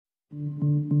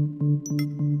Welcome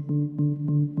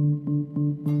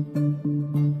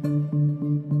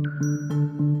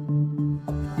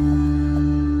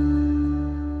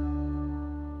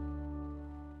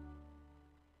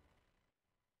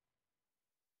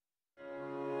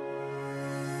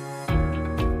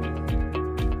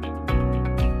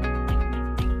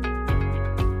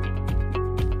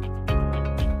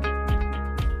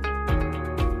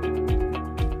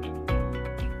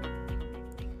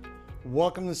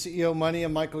to CEO Money.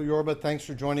 I'm Michael Yorba. Thanks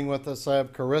for joining with us. I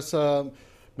have Carisa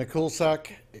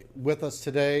Miklusak with us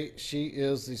today. She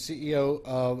is the CEO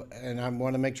of, and I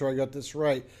want to make sure I got this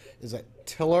right, is it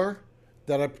tilr?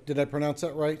 Did I pronounce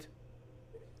that right?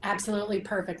 Absolutely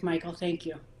perfect, Michael. Thank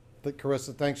you.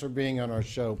 Carisa, thanks for being on our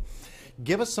show.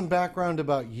 Give us some background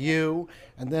about you,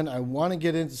 and then I want to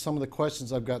get into some of the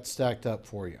questions I've got stacked up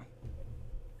for you.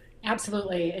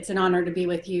 Absolutely. It's an honor to be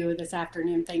with you this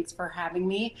afternoon. Thanks for having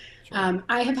me. Sure.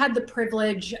 I have had the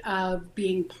privilege of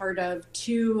being part of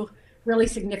two really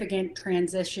significant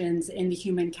transitions in the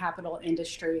human capital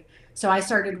industry. So I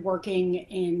started working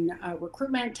in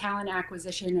recruitment, talent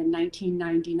acquisition in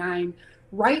 1999,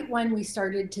 right when we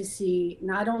started to see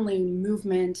not only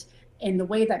movement in the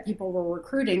way that people were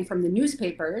recruiting from the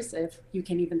newspapers, if you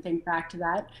can even think back to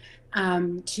that,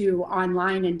 to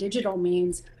online and digital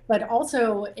means, but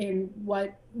also in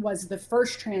what was the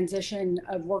first transition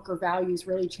of worker values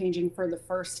really changing for the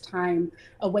first time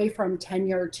away from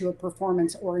tenure to a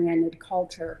performance-oriented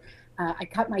culture. I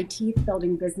cut my teeth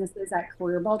building businesses at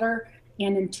CareerBuilder.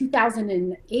 And in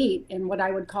 2008, in what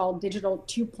I would call digital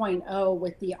 2.0,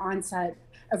 with the onset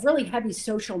of really heavy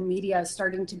social media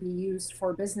starting to be used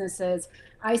for businesses,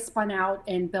 I spun out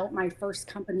and built my first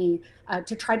company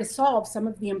to try to solve some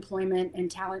of the employment and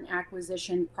talent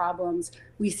acquisition problems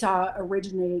we saw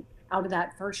originate out of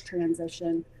that first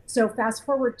transition. So fast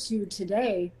forward to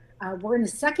today, we're in the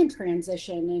second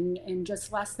transition in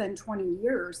just less than 20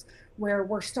 years, where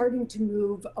we're starting to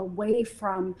move away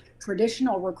from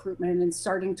traditional recruitment and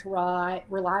starting to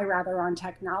rely rather on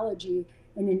technology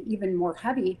in an even more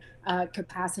heavy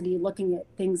capacity, looking at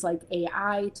things like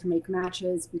AI to make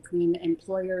matches between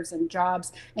employers and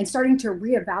jobs, and starting to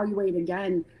reevaluate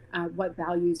again what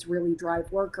values really drive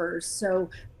workers. So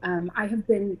I have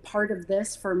been part of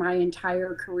this for my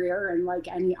entire career, and like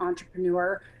any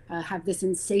entrepreneur, have this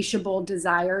insatiable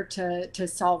desire to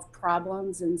solve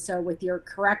problems. And so with your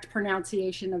correct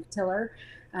pronunciation of tilr,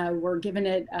 we're giving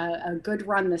it a good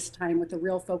run this time with a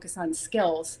real focus on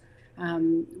skills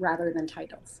rather than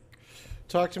titles.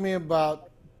 Talk to me about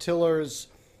tilr's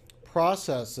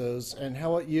processes and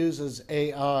how it uses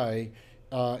AI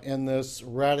in this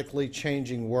radically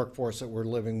changing workforce that we're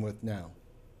living with now.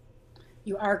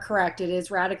 You are correct. It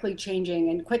is radically changing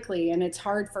and quickly, and it's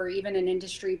hard for even an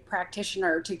industry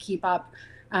practitioner to keep up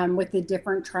with the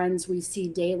different trends we see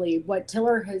daily. What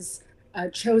tilr has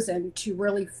chosen to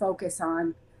really focus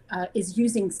on is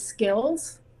using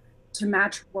skills to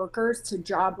match workers to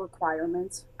job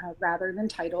requirements rather than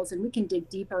titles. And we can dig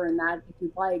deeper in that if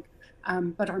you'd like.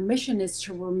 But our mission is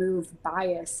to remove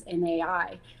bias in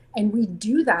AI. And we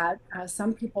do that,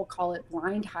 some people call it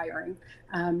blind hiring,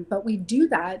 but we do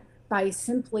that by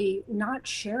simply not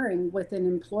sharing with an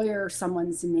employer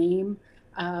someone's name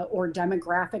or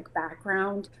demographic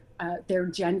background, their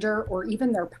gender, or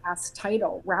even their past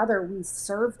title. Rather, we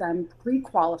serve them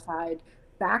pre-qualified,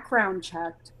 background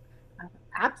checked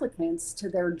applicants to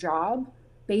their job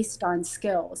based on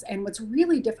skills. And what's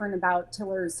really different about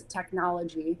tilr's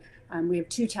technology, we have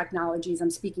two technologies,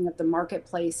 I'm speaking of the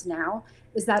marketplace now,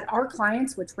 is that our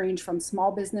clients, which range from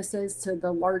small businesses to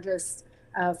the largest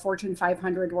Fortune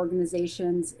 500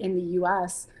 organizations in the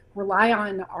US, rely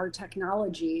on our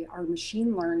technology, our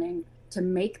machine learning, to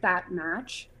make that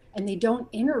match, and they don't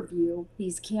interview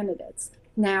these candidates.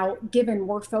 Now, given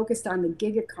we're focused on the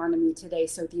gig economy today,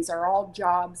 so these are all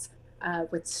jobs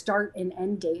with start and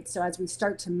end dates. So as we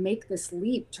start to make this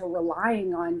leap to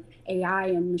relying on AI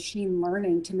and machine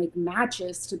learning to make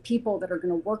matches to people that are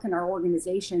going to work in our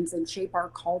organizations and shape our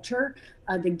culture,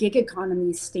 the gig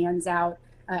economy stands out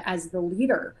as the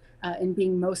leader in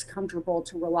being most comfortable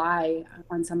to rely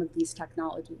on some of these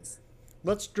technologies.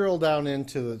 Let's drill down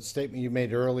into the statement you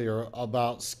made earlier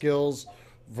about skills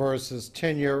versus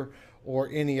tenure or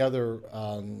any other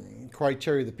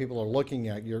criteria that people are looking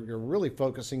at. You're really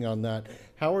focusing on that.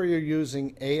 How are you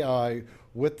using AI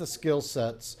with the skill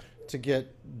sets to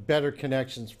get better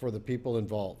connections for the people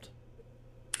involved?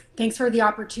 Thanks for the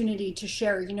opportunity to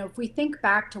share. If we think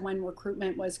back to when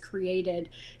recruitment was created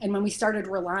and when we started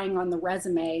relying on the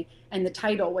resume and the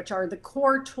title, which are the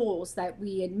core tools that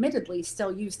we admittedly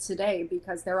still use today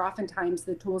because they're oftentimes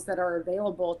the tools that are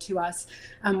available to us,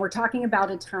 we're talking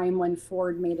about a time when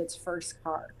Ford made its first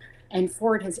car. And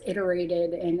Ford has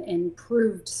iterated and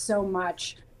improved so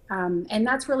much. And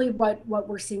that's really what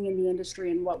we're seeing in the industry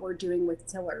and what we're doing with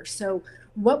tilr. So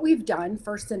what we've done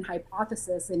first in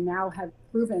hypothesis and now have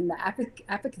proven the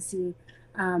efficacy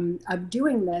of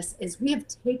doing this is we have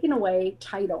taken away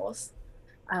titles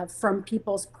from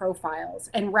people's profiles,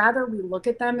 and rather we look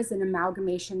at them as an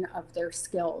amalgamation of their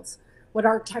skills. What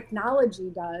our technology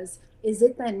does is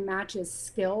it then matches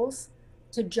skills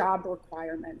to job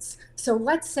requirements. So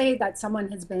let's say that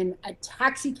someone has been a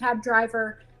taxi cab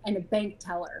driver and a bank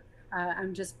teller.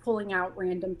 I'm just pulling out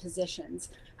random positions.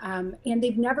 And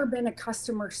they've never been a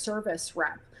customer service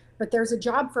rep. But there's a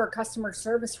job for a customer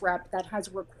service rep that has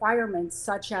requirements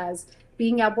such as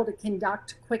being able to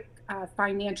conduct quick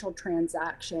financial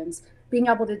transactions, being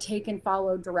able to take and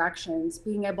follow directions,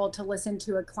 being able to listen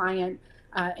to a client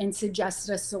and suggest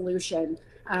a solution,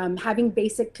 having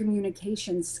basic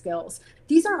communication skills.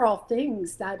 These are all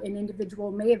things that an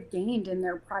individual may have gained in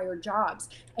their prior jobs.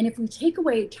 And if we take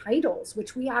away titles,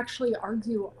 which we actually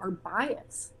argue are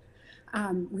biased,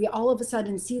 we all of a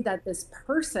sudden see that this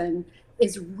person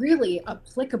is really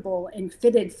applicable and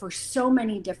fitted for so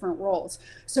many different roles.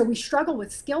 So we struggle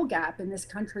with skill gap in this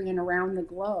country and around the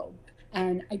globe.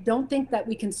 And I don't think that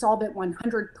we can solve it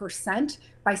 100%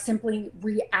 by simply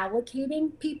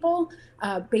reallocating people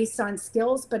based on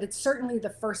skills, but it's certainly the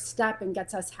first step and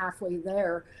gets us halfway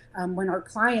there when our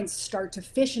clients start to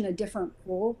fish in a different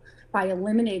pool. By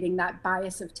eliminating that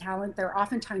bias of talent, they're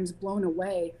oftentimes blown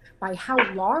away by how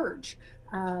large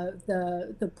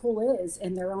the pool is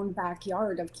in their own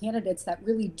backyard of candidates that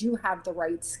really do have the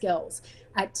right skills.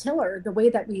 At tilr, the way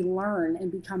that we learn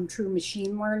and become true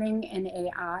machine learning and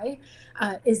AI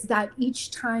is that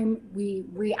each time we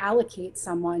reallocate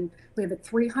someone, we have a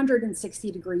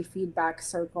 360-degree feedback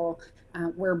circle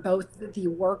where both the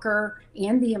worker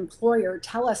and the employer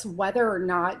tell us whether or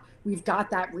not we've got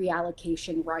that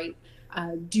reallocation right.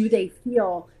 Do they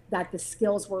feel that the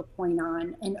skills were point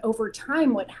on? And over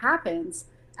time, what happens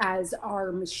as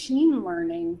our machine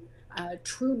learning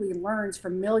truly learns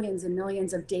from millions and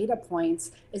millions of data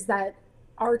points is that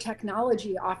our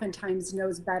technology oftentimes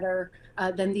knows better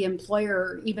than the employer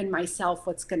or even myself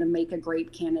what's going to make a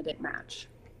great candidate match.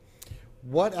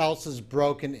 What else is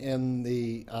broken in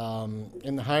the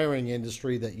hiring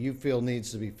industry that you feel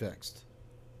needs to be fixed?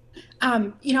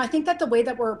 I think that the way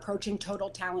that we're approaching total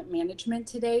talent management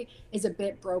today is a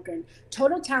bit broken.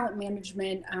 Total talent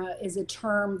management is a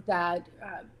term that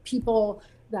people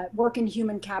that work in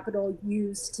human capital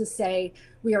use to say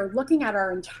we are looking at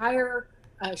our entire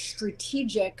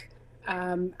strategic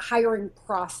hiring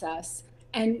process,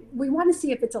 and we want to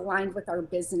see if it's aligned with our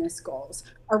business goals.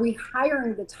 Are we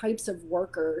hiring the types of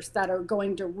workers that are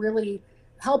going to really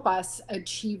help us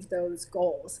achieve those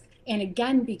goals? And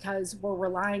again, because we're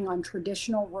relying on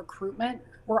traditional recruitment,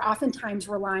 we're oftentimes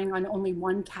relying on only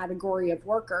one category of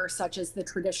worker, such as the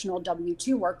traditional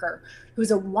W-2 worker,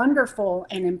 who's a wonderful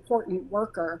and important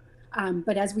worker.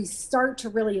 But as we start to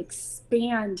really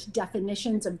expand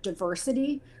definitions of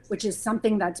diversity, which is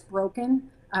something that's broken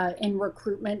in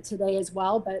recruitment today as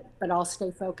well, but I'll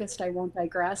stay focused, I won't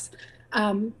digress.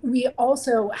 We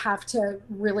also have to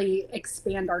really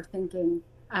expand our thinking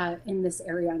in this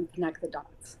area and connect the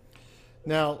dots.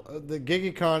 Now, the gig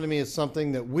economy is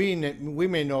something that we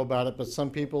may know about it, but some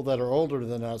people that are older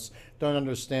than us don't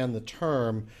understand the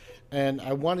term. And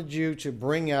I wanted you to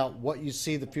bring out what you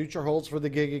see the future holds for the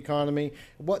gig economy,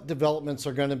 what developments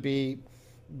are going to be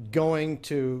going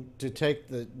to take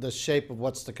the shape of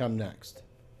what's to come next.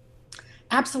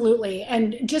 Absolutely.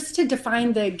 And just to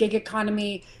define the gig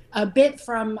economy a bit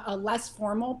from a less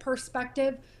formal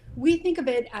perspective, we think of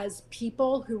it as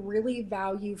people who really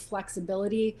value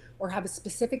flexibility or have a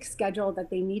specific schedule that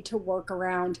they need to work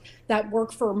around that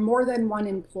work for more than one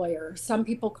employer. Some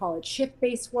people call it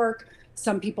shift-based work.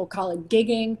 Some people call it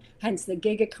gigging, hence the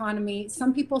gig economy.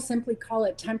 Some people simply call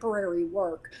it temporary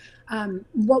work.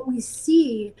 What we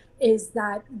see is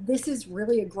that this is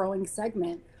really a growing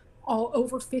segment.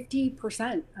 Over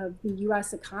 50% of the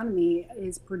US economy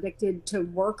is predicted to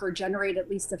work or generate at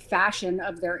least a fraction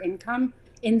of their income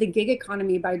in the gig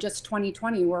economy by just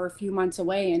 2020. We're a few months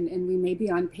away and we may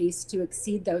be on pace to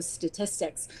exceed those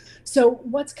statistics. So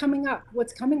what's coming up?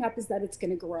 What's coming up is that it's going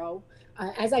to grow.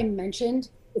 As I mentioned,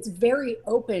 it's very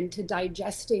open to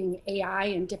digesting AI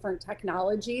and different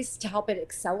technologies to help it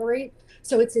accelerate.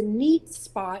 So it's a neat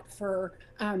spot for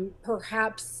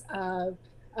perhaps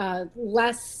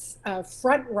less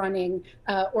front running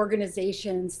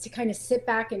organizations to kind of sit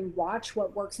back and watch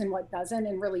what works and what doesn't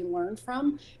and really learn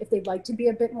from if they'd like to be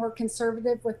a bit more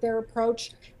conservative with their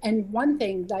approach. And one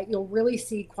thing that you'll really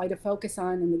see quite a focus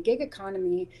on in the gig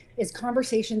economy is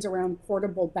conversations around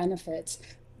portable benefits.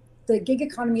 The gig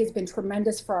economy has been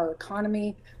tremendous for our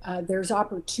economy. There's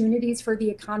opportunities for the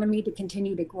economy to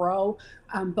continue to grow.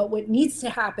 But what needs to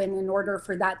happen in order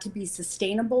for that to be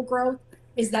sustainable growth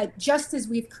is that just as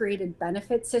we've created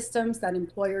benefit systems that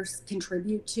employers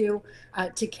contribute to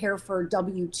care for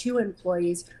W-2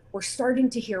 employees, we're starting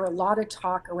to hear a lot of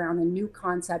talk around a new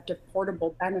concept of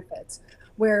portable benefits,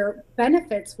 where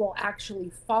benefits will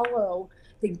actually follow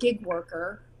the gig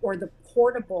worker or the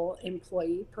portable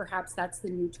employee. Perhaps that's the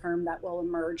new term that will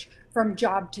emerge from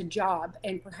job to job,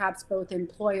 and perhaps both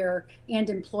employer and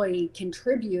employee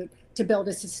contribute to build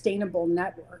a sustainable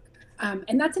network.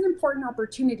 And that's an important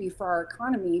opportunity for our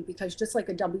economy, because just like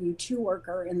a W-2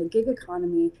 worker in the gig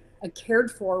economy, a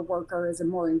cared for worker is a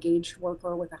more engaged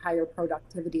worker with a higher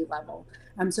productivity level.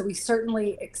 So we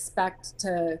certainly expect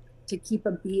to keep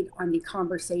a beat on the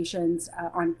conversations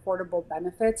on portable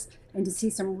benefits, and to see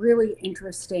some really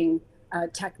interesting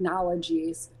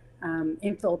technologies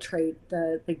infiltrate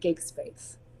the gig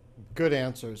space. Good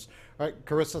answers. All right,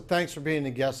 Carisa, thanks for being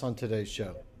a guest on today's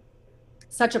show.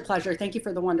 Such a pleasure. Thank you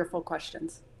for the wonderful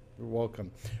questions. You're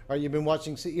welcome. All right, you've been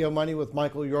watching CEO Money with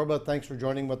Michael Yorba. Thanks for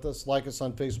joining with us. Like us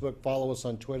on Facebook, follow us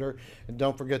on Twitter, and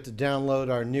don't forget to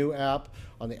download our new app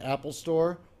on the Apple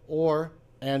Store or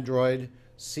Android,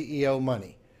 CEO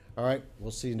Money. All right,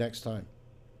 we'll see you next time.